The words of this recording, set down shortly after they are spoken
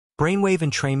Brainwave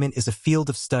entrainment is a field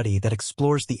of study that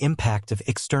explores the impact of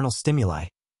external stimuli,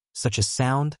 such as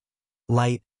sound,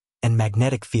 light, and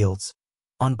magnetic fields,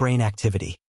 on brain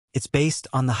activity. It's based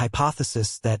on the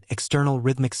hypothesis that external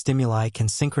rhythmic stimuli can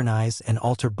synchronize and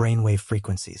alter brainwave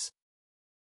frequencies.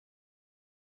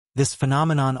 This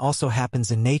phenomenon also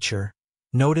happens in nature.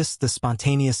 Notice the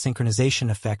spontaneous synchronization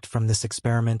effect from this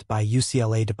experiment by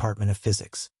UCLA Department of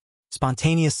Physics.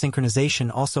 Spontaneous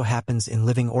synchronization also happens in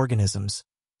living organisms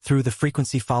through the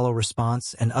frequency follow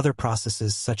response and other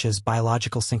processes such as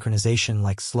biological synchronization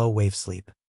like slow wave sleep.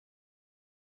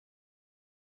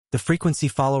 The frequency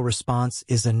follow response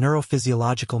is a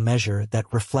neurophysiological measure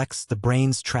that reflects the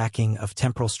brain's tracking of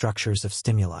temporal structures of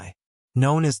stimuli,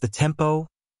 known as the tempo,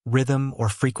 rhythm, or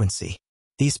frequency.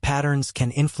 These patterns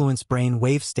can influence brain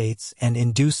wave states and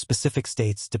induce specific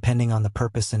states depending on the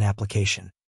purpose and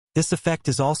application. This effect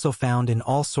is also found in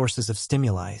all sources of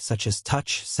stimuli such as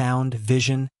touch, sound,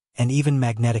 vision, and even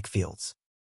magnetic fields.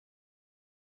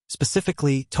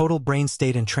 Specifically, total brain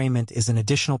state entrainment is an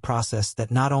additional process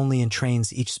that not only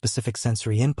entrains each specific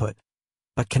sensory input,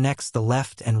 but connects the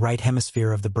left and right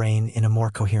hemisphere of the brain in a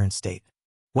more coherent state.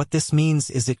 What this means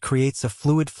is it creates a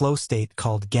fluid flow state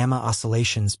called gamma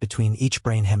oscillations between each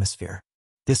brain hemisphere.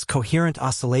 This coherent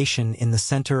oscillation in the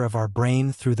center of our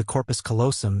brain through the corpus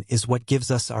callosum is what gives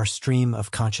us our stream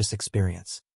of conscious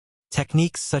experience.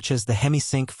 Techniques such as the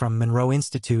hemisync from Monroe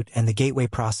Institute and the gateway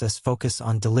process focus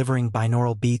on delivering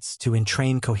binaural beats to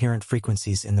entrain coherent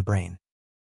frequencies in the brain.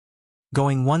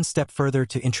 Going one step further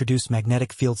to introduce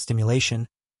magnetic field stimulation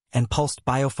and pulsed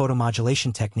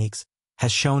biophotomodulation techniques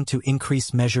has shown to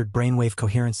increase measured brainwave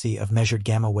coherency of measured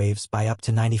gamma waves by up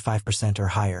to 95% or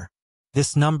higher.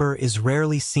 This number is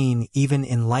rarely seen even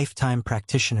in lifetime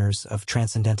practitioners of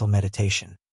transcendental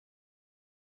meditation.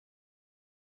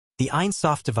 The Ein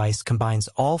Sof device combines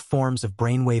all forms of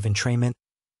brainwave entrainment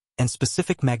and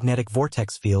specific magnetic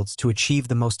vortex fields to achieve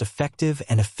the most effective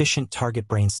and efficient target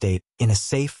brain state in a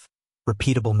safe,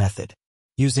 repeatable method.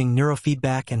 Using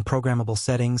neurofeedback and programmable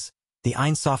settings, the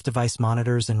Ein Sof device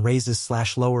monitors and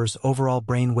raises/lowers overall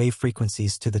brain wave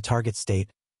frequencies to the target state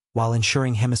while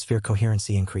ensuring hemisphere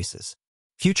coherency increases.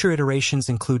 Future iterations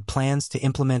include plans to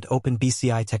implement open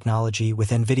BCI technology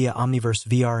with NVIDIA Omniverse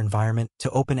VR environment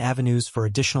to open avenues for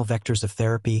additional vectors of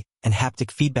therapy and haptic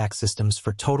feedback systems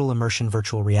for total immersion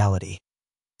virtual reality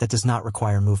that does not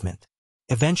require movement.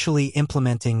 Eventually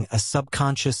implementing a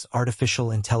subconscious artificial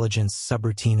intelligence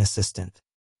subroutine assistant.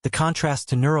 The contrast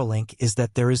to Neuralink is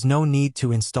that there is no need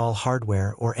to install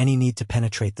hardware or any need to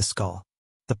penetrate the skull.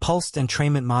 The pulsed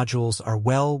entrainment modules are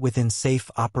well within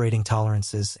safe operating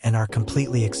tolerances and are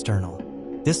completely external.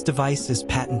 This device is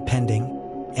patent pending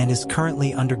and is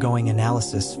currently undergoing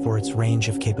analysis for its range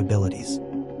of capabilities.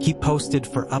 Keep posted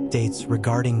for updates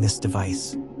regarding this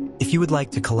device. If you would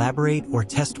like to collaborate or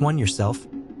test one yourself,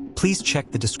 please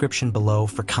check the description below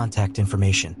for contact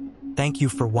information. Thank you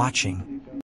for watching.